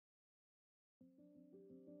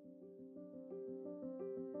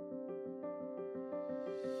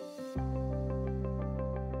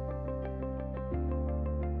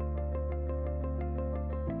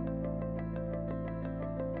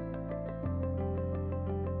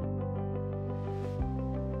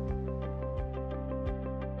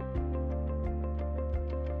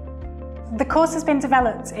The course has been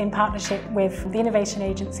developed in partnership with the Innovation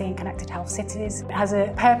Agency and Connected Health Cities. It has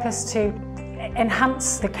a purpose to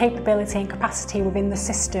enhance the capability and capacity within the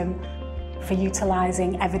system for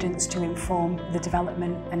utilising evidence to inform the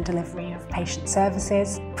development and delivery of patient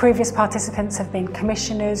services. Previous participants have been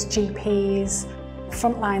commissioners, GPs,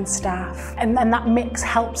 frontline staff, and that mix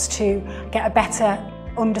helps to get a better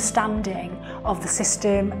understanding of the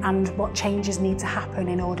system and what changes need to happen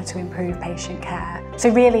in order to improve patient care. So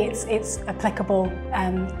really it's applicable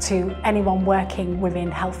to anyone working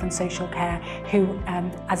within health and social care who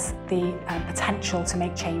has the potential to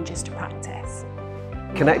make changes to practice.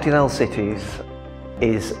 Connected Health Cities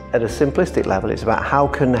is, at a simplistic level, it's about how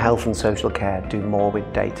can health and social care do more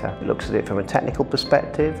with data. It looks at it from a technical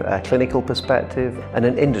perspective, a clinical perspective and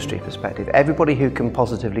an industry perspective. Everybody who can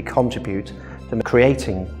positively contribute to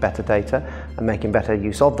creating better data and making better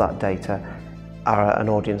use of that data are an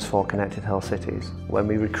audience for Connected Health Cities. When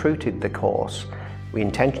we recruited the course, we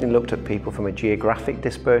intentionally looked at people from a geographic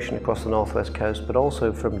dispersion across the northwest coast, but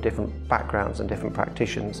also from different backgrounds and different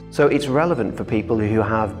practitioners. So it's relevant for people who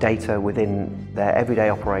have data within their everyday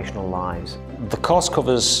operational lives. The course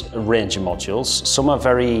covers a range of modules. Some are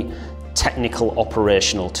very technical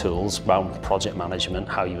operational tools around project management,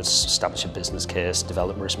 how you establish a business case,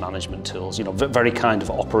 develop risk management tools, very kind of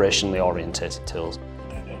operationally oriented tools.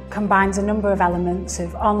 It combines a number of elements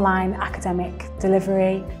of online academic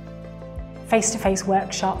delivery, face-to-face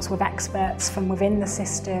workshops with experts from within the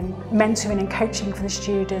system, mentoring and coaching for the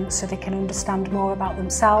students so they can understand more about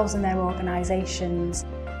themselves and their organisations,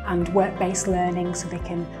 and work-based learning so they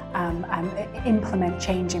can implement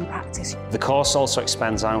change in practice. The course also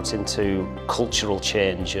expands out into cultural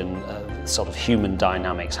change and sort of human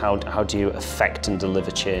dynamics. How do you affect and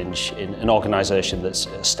deliver change in an organisation that's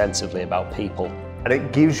ostensibly about people? And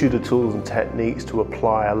it gives you the tools and techniques to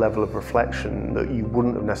apply a level of reflection that you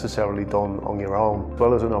wouldn't have necessarily done on your own, as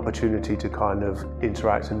well as an opportunity to kind of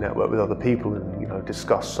interact and network with other people and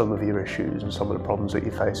discuss some of your issues and some of the problems that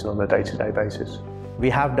you're facing on a day-to-day basis.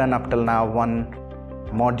 We have done up till now one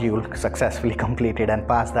module successfully completed and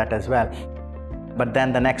passed that as well. But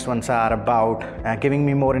then the next ones are about giving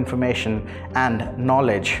me more information and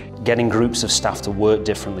knowledge. Getting groups of staff to work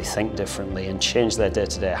differently, think differently and change their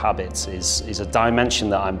day-to-day habits is a dimension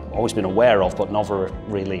that I've always been aware of but never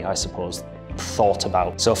really, I suppose, thought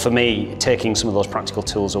about. So for me, taking some of those practical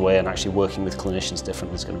tools away and actually working with clinicians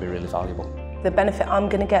differently is going to be really valuable. The benefit I'm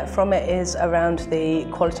going to get from it is around the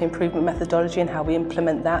quality improvement methodology and how we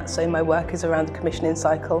implement that. So my work is around the commissioning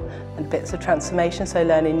cycle and bits of transformation, so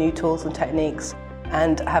learning new tools and techniques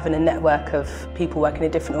and having a network of people working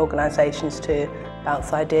in different organisations to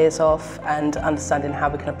bounce ideas off, and understanding how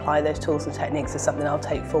we can apply those tools and techniques is something I'll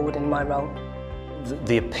take forward in my role.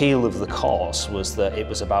 The appeal of the course was that it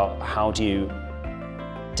was about how do you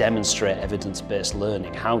demonstrate evidence-based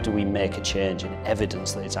learning? How do we make a change in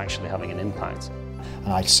evidence that it's actually having an impact?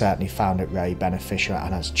 And I certainly found it very beneficial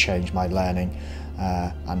and has changed my learning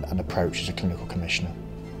and approach as a clinical commissioner.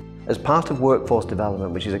 As part of workforce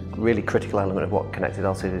development, which is a really critical element of what Connected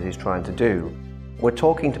Health Cities is trying to do, we're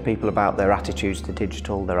talking to people about their attitudes to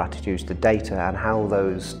digital, their attitudes to data and how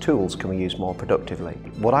those tools can be used more productively.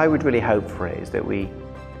 What I would really hope for is that we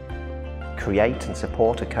create and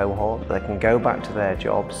support a cohort that can go back to their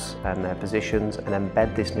jobs and their positions and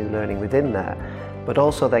embed this new learning within there, but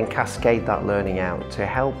also then cascade that learning out to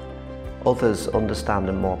help others understand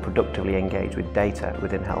and more productively engage with data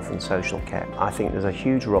within health and social care. I think there's a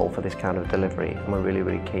huge role for this kind of delivery and we're really,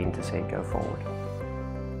 really keen to see it go forward.